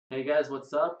Hey guys,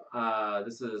 what's up?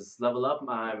 This is Level Up.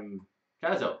 I'm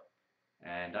Kazo,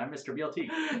 And I'm Mr. BLT.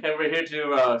 and we're here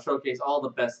to showcase all the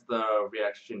best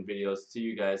reaction videos to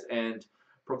you guys and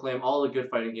proclaim all the good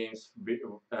fighting games,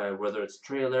 whether it's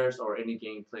trailers or any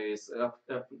gameplays up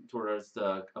towards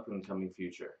the up and coming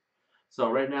future. So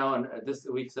right now, on this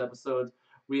week's episode,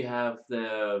 we have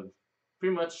the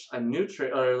pretty much a new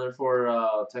trailer for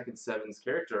Tekken 7's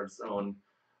character zone,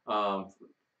 um,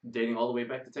 dating all the way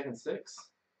back to Tekken 6.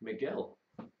 Miguel.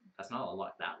 That's not a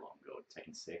lot that long ago,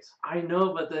 Tekken 6. I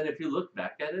know, but then if you look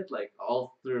back at it, like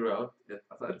all throughout,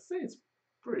 I'd say it's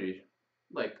pretty.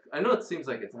 Like I know it seems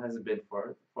like it hasn't been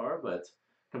far, but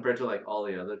compared to like all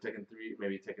the other Tekken 3,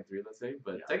 maybe Tekken 3, let's say,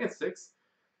 but Yeah. Tekken 6,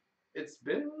 it's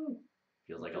been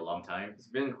Feels like a long time. it's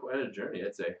been quite a journey,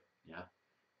 I'd say. Yeah.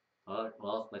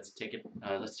 Well, let's take it.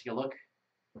 Let's take a look,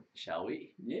 shall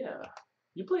we? Yeah,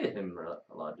 you played him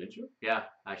a lot, didn't you? Yeah,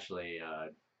 actually,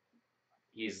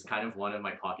 he's kind of one of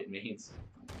my pocket mains,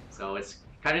 so it's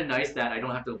kind of nice that I don't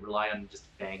have to rely on just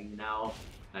Fang now.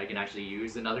 I can actually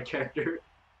use another character.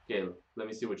 Okay, let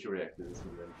me see what you react to this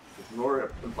one then. This more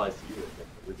applies to you,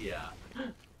 I think. Yeah.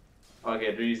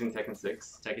 Okay, they're using Tekken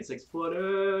 6. Tekken 6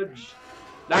 footage.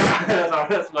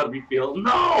 That's what we feel.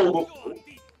 No!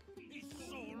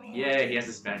 Yeah, he has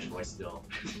a Spanish voice still.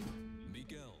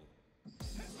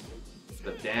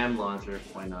 The damn launcher,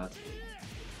 why not?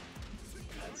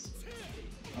 That's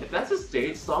If that's a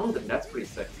stage song, then that's pretty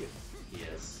sexy.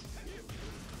 yes.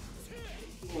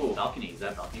 Ooh. Balcony, is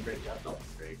that balcony great? Yeah,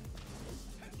 balcony's great.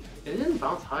 It didn't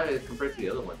bounce high compared to the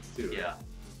other ones, too. Yeah.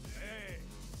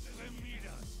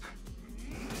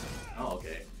 Oh,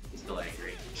 okay. He's still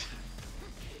angry.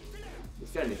 This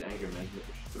guy needs anger management.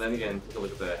 But then again, take a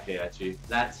look at the Heihachi.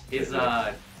 That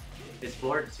his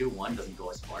forward 2-1 doesn't go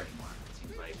as far anymore.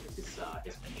 It seems like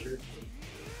his finisher.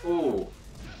 Ooh.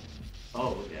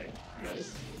 Oh, okay.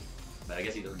 Nice. But I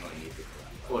guess he doesn't really need to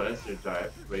for that. Oh, that's your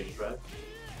drive. Rage drive.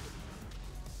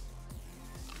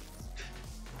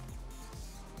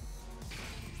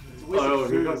 Oh,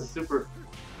 here comes the super.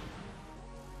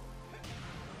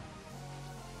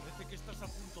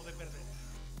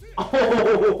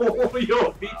 Oh,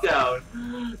 yo, beat down.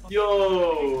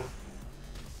 Yo.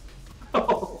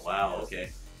 Oh, wow,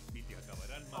 okay.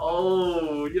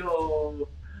 Oh, yo.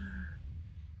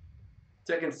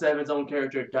 Tekken 7's own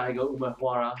character, Daigo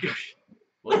Umehara.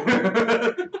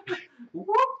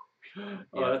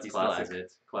 Yeah, that's he classic. still has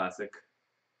it. Classic.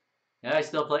 Yeah, I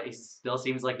still play. He still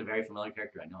seems like the very familiar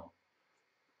character I know.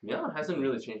 Yeah, it hasn't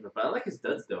really changed, but I like his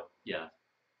duds though. Yeah,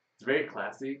 It's very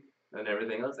classy and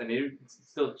everything else, and he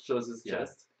still shows his Yeah.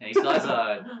 chest. and he still has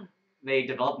a. They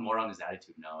developed more on his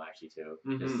attitude now, actually, too.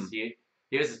 'Cause Mhm.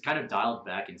 he was kind of dialed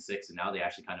back in 6, and now they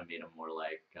actually kind of made him more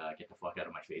like get the fuck out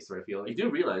of my face sort of You feeling. do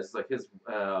realize like his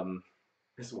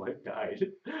wife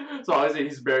died, so obviously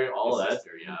he's bearing all His that.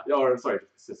 sister, yeah. Or sorry,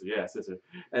 sister. Yeah, sister.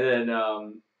 And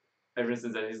then ever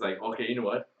since then he's like, okay, you know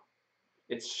what?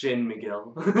 It's Shin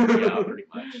Miguel. Yeah, pretty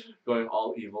much. Going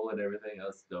all evil and everything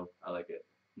else. Dope. I like it.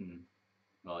 Mhm.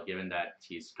 Well, given that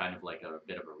he's kind of like a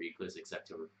bit of a recluse, except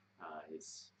to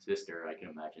his sister, I can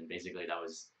imagine. Basically, that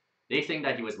was the thing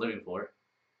that he was living for,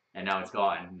 and now it's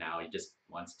gone. Now he just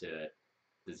wants to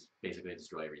basically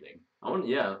destroy everything.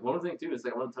 Yeah, one thing too is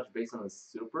like I want to touch base on the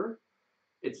super.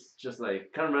 It's just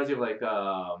like kind of reminds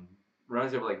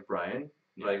you of like Brian,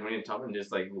 Yeah. like when you're talking,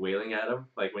 just like wailing at him,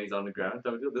 like when he's on the ground.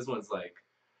 This one's like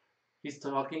he's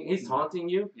taunting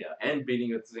you, Yeah. and beating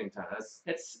you at the same time. That's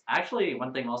It's actually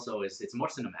one thing also is it's more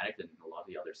cinematic than a lot of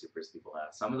the other supers people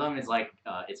have. Some of them is like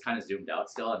it's kind of zoomed out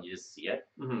still and you just see it.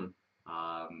 mm-hmm.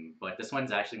 But this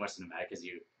one's actually more cinematic because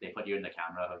they put you in the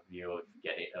camera view of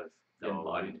getting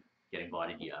Embodied. getting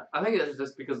bodied. Yeah, I think it's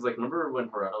just because like remember when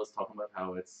Harada was talking about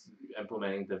how it's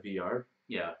implementing the VR,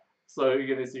 yeah. so you're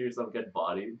gonna see yourself get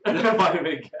bodied by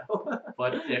Miguel.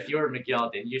 But if you were Miguel,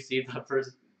 didn't you see the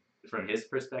first from his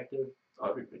perspective?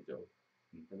 That'd be pretty dope.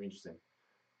 That'd be interesting.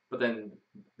 But then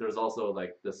there's also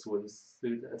like the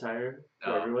swimsuit attire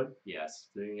for Oh. everyone. Yes.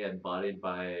 So you can get bodied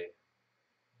by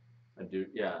a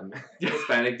dude, yeah, a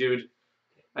Hispanic dude,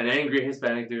 an angry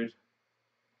Hispanic dude.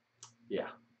 Yeah,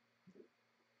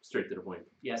 straight to the point,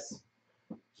 Yes.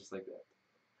 just like that.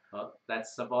 Well,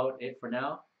 that's about it for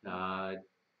now.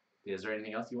 Is there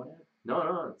anything else you want to add?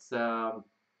 No, it's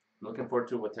looking forward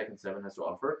to what Tekken 7 has to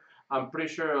offer. I'm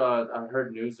pretty sure I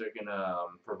heard news they're gonna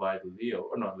provide Leo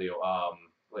or not Leo.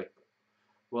 Like,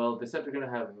 well, they said they're gonna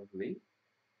have Lee.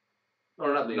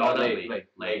 Or not Lee. No, Lei.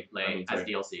 Lei I mean, as sorry.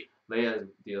 DLC. Lei as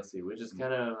DLC, which is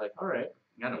kind of like, all right.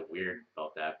 Kind of weird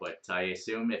about that, but I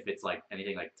assume if it's like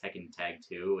anything like Tekken Tag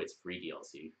 2, it's free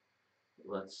DLC.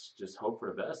 let's just hope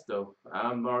for the best, though.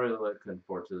 I'm already looking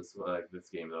forward to this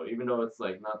game, though. Even though it's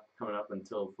like not coming up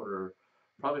until for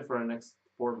probably for the next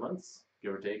 4 months,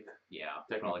 give or take. Yeah,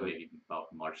 probably Technically, maybe about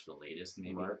March the latest,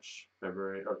 maybe. March,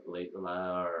 February, or late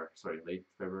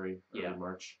February, early Yeah.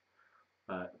 March.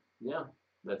 But yeah,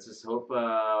 let's just hope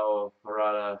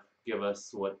Harada give us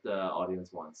what the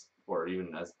audience wants, or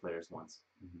even as players wants.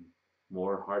 Hmm.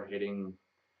 More hard-hitting,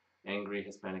 angry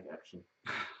Hispanic action.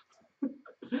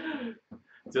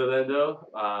 Till then, though,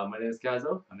 my name is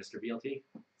Kazo. I'm Mr. BLT.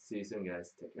 See you soon,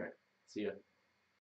 guys. Take care. See ya.